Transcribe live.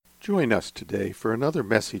Join us today for another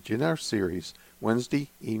message in our series, Wednesday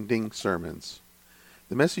Evening Sermons.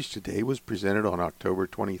 The message today was presented on October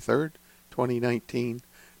 23rd, 2019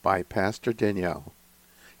 by Pastor Danielle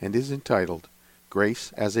and is entitled,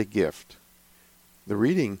 Grace as a Gift. The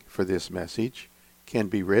reading for this message can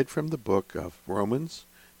be read from the book of Romans,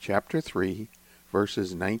 chapter 3,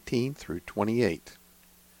 verses 19 through 28.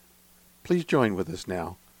 Please join with us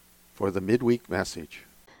now for the midweek message.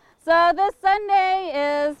 So this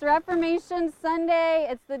Sunday is Reformation Sunday.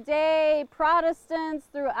 It's the day Protestants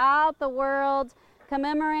throughout the world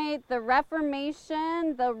commemorate the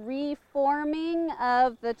Reformation, the reforming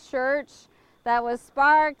of the church that was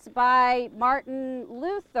sparked by Martin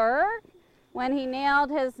Luther when he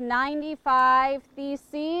nailed his 95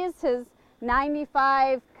 theses, his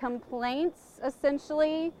 95 complaints,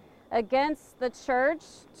 essentially, against the church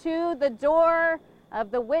to the door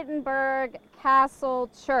of the Wittenberg Castle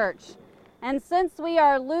Church. And since we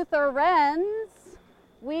are Lutherans,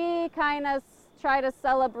 we kind of try to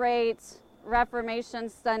celebrate Reformation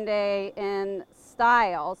Sunday in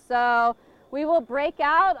style. So we will break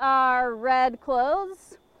out our red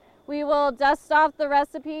clothes. We will dust off the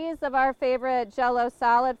recipes of our favorite Jell-O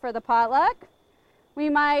salad for the potluck. We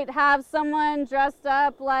might have someone dressed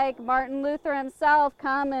up like Martin Luther himself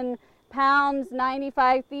come and pound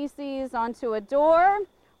 95 theses onto a door,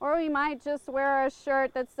 or we might just wear a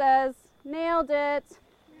shirt that says, "Nailed it."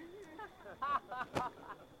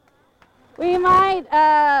 We might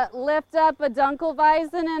lift up a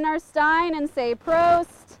Dunkelweizen in our stein and say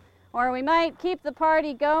Prost, or we might keep the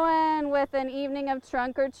party going with an evening of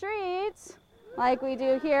trunk or treat, like we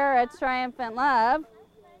do here at Triumphant Love.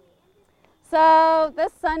 So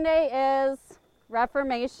this Sunday is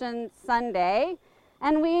Reformation Sunday,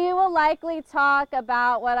 and we will likely talk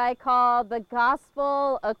about what I call the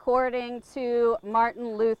gospel according to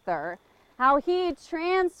Martin Luther, how he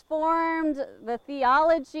transformed the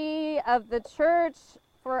theology of the church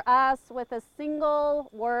for us with a single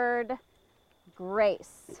word,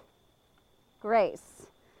 grace. Grace.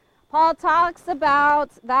 Paul talks about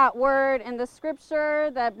that word in the scripture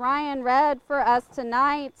that Brian read for us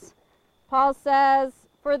tonight. Paul says,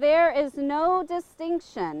 "For there is no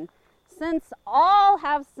distinction, since all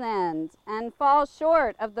have sinned and fall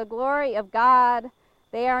short of the glory of God,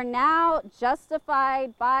 they are now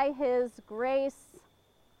justified by his grace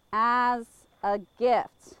as a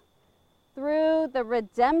gift through the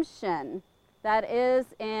redemption that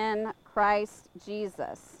is in Christ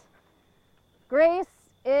Jesus."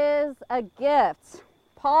 Grace is a gift.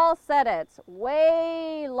 Paul said it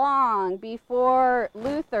way long before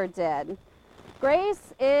Luther did.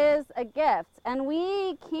 Grace is a gift, and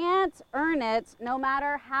we can't earn it no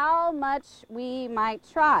matter how much we might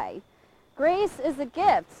try. Grace is a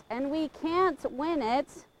gift, and we can't win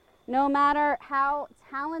it no matter how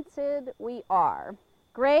talented we are.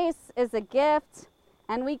 Grace is a gift,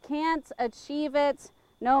 and we can't achieve it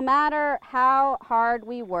no matter how hard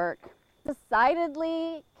we work.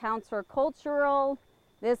 Decidedly countercultural.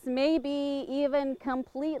 This may be even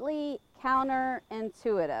completely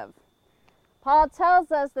counterintuitive. Paul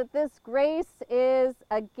tells us that this grace is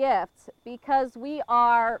a gift because we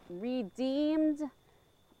are redeemed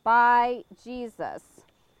by Jesus,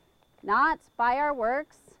 not by our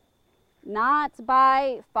works, not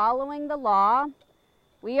by following the law.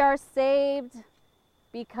 We are saved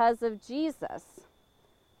because of Jesus,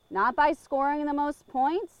 not by scoring the most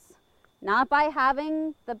points, not by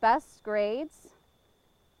having the best grades.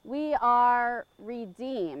 We are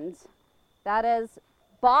redeemed, that is,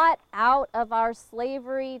 bought out of our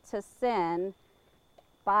slavery to sin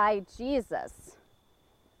by Jesus,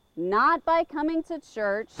 not by coming to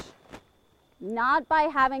church, not by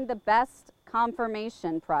having the best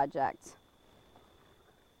confirmation project.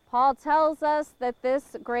 Paul tells us that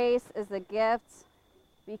this grace is a gift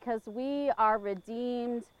because we are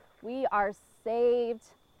redeemed, we are saved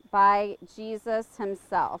by Jesus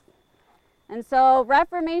himself. And so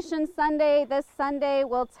Reformation Sunday, this Sunday,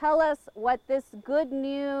 will tell us what this good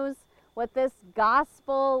news, what this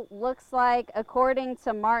gospel looks like according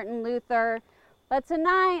to Martin Luther. But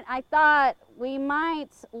tonight, I thought we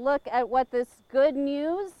might look at what this good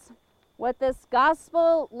news, what this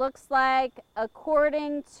gospel looks like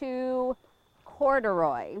according to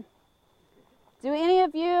corduroy. Do any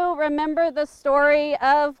of you remember the story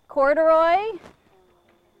of corduroy?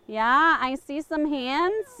 Yeah, I see some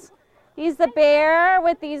hands. He's the bear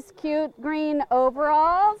with these cute green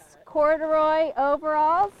overalls, corduroy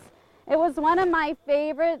overalls. It was one of my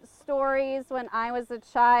favorite stories when I was a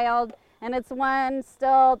child, and it's one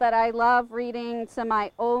still that I love reading to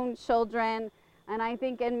my own children, and I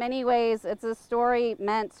think in many ways it's a story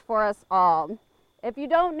meant for us all. If you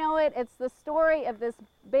don't know it, it's the story of this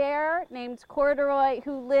bear named Corduroy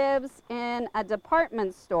who lives in a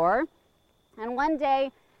department store. And one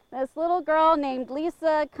day, this little girl named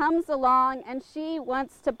Lisa comes along and she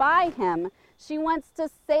wants to buy him. She wants to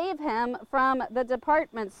save him from the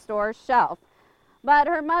department store shelf. But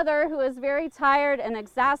her mother, who is very tired and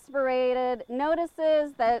exasperated,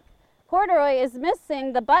 notices that Corduroy is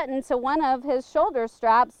missing the button to one of his shoulder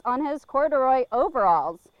straps on his corduroy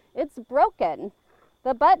overalls. It's broken.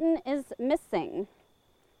 The button is missing.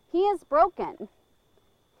 He is broken.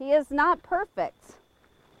 He is not perfect.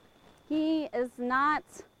 He is not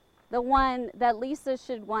the one that Lisa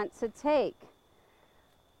should want to take.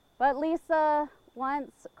 But Lisa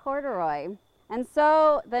wants Corduroy. And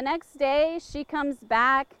so the next day she comes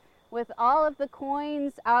back with all of the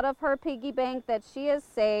coins out of her piggy bank that she has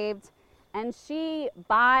saved, and she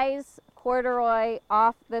buys Corduroy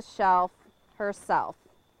off the shelf herself.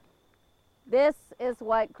 This is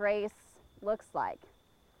what grace looks like.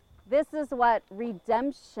 This is what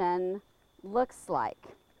redemption looks like.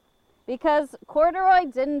 Because Corduroy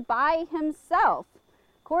didn't buy himself.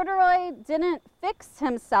 Corduroy didn't fix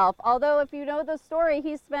himself, although if you know the story,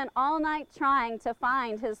 he spent all night trying to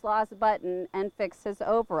find his lost button and fix his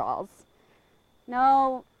overalls.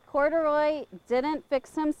 No, Corduroy didn't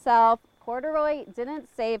fix himself. Corduroy didn't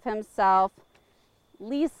save himself.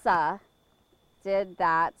 Lisa did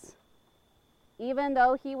that. Even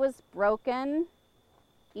though he was broken,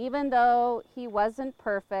 even though he wasn't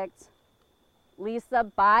perfect, Lisa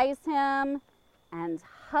buys him and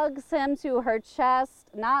hugs him to her chest,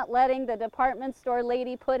 not letting the department store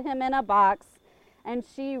lady put him in a box, and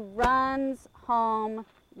she runs home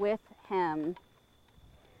with him.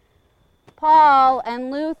 Paul and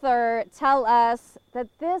Luther tell us that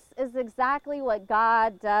this is exactly what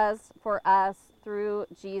God does for us through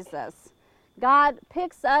Jesus. God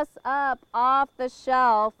picks us up off the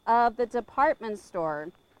shelf of the department store,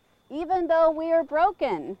 even though we are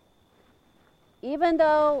broken, even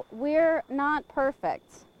though we're not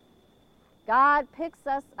perfect. God picks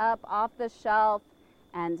us up off the shelf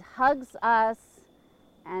and hugs us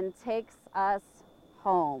and takes us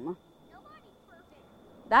home. Nobody's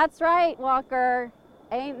perfect. That's right, Walker.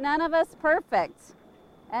 Ain't none of us perfect.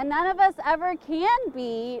 And none of us ever can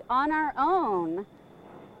be on our own.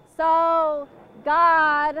 So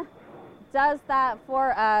God does that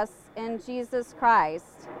for us in Jesus Christ.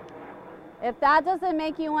 If that doesn't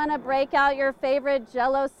make you want to break out your favorite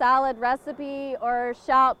Jell-O salad recipe or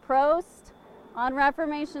shout Prost on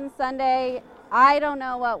Reformation Sunday, I don't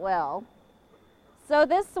know what will. So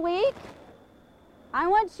this week, I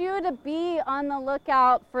want you to be on the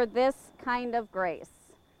lookout for this kind of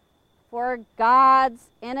grace, for God's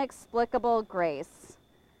inexplicable grace.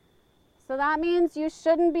 So that means you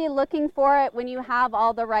shouldn't be looking for it when you have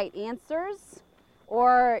all the right answers,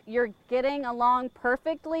 or you're getting along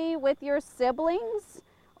perfectly with your siblings,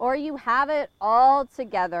 or you have it all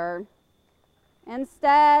together.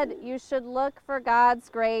 Instead, you should look for God's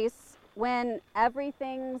grace when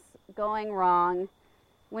everything's going wrong,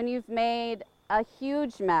 when you've made a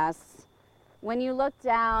huge mess, when you look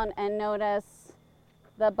down and notice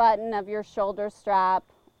the button of your shoulder strap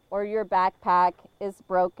or your backpack is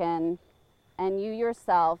broken and you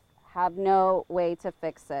yourself have no way to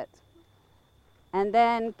fix it. And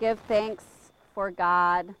then give thanks for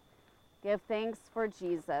God, give thanks for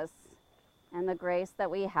Jesus and the grace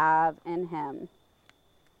that we have in him.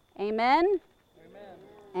 Amen? Amen.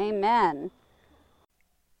 Amen.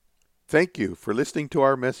 Thank you for listening to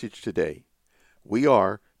our message today. We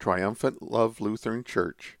are Triumphant Love Lutheran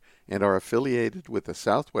Church and are affiliated with the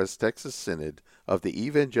Southwest Texas Synod of the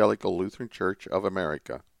Evangelical Lutheran Church of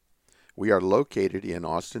America. We are located in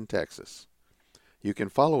Austin, Texas. You can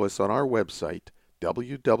follow us on our website,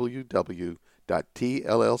 www.tllc.org.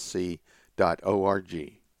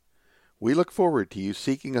 We look forward to you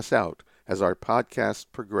seeking us out as our podcasts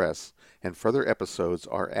progress and further episodes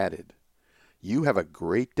are added. You have a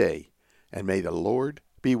great day, and may the Lord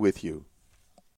be with you.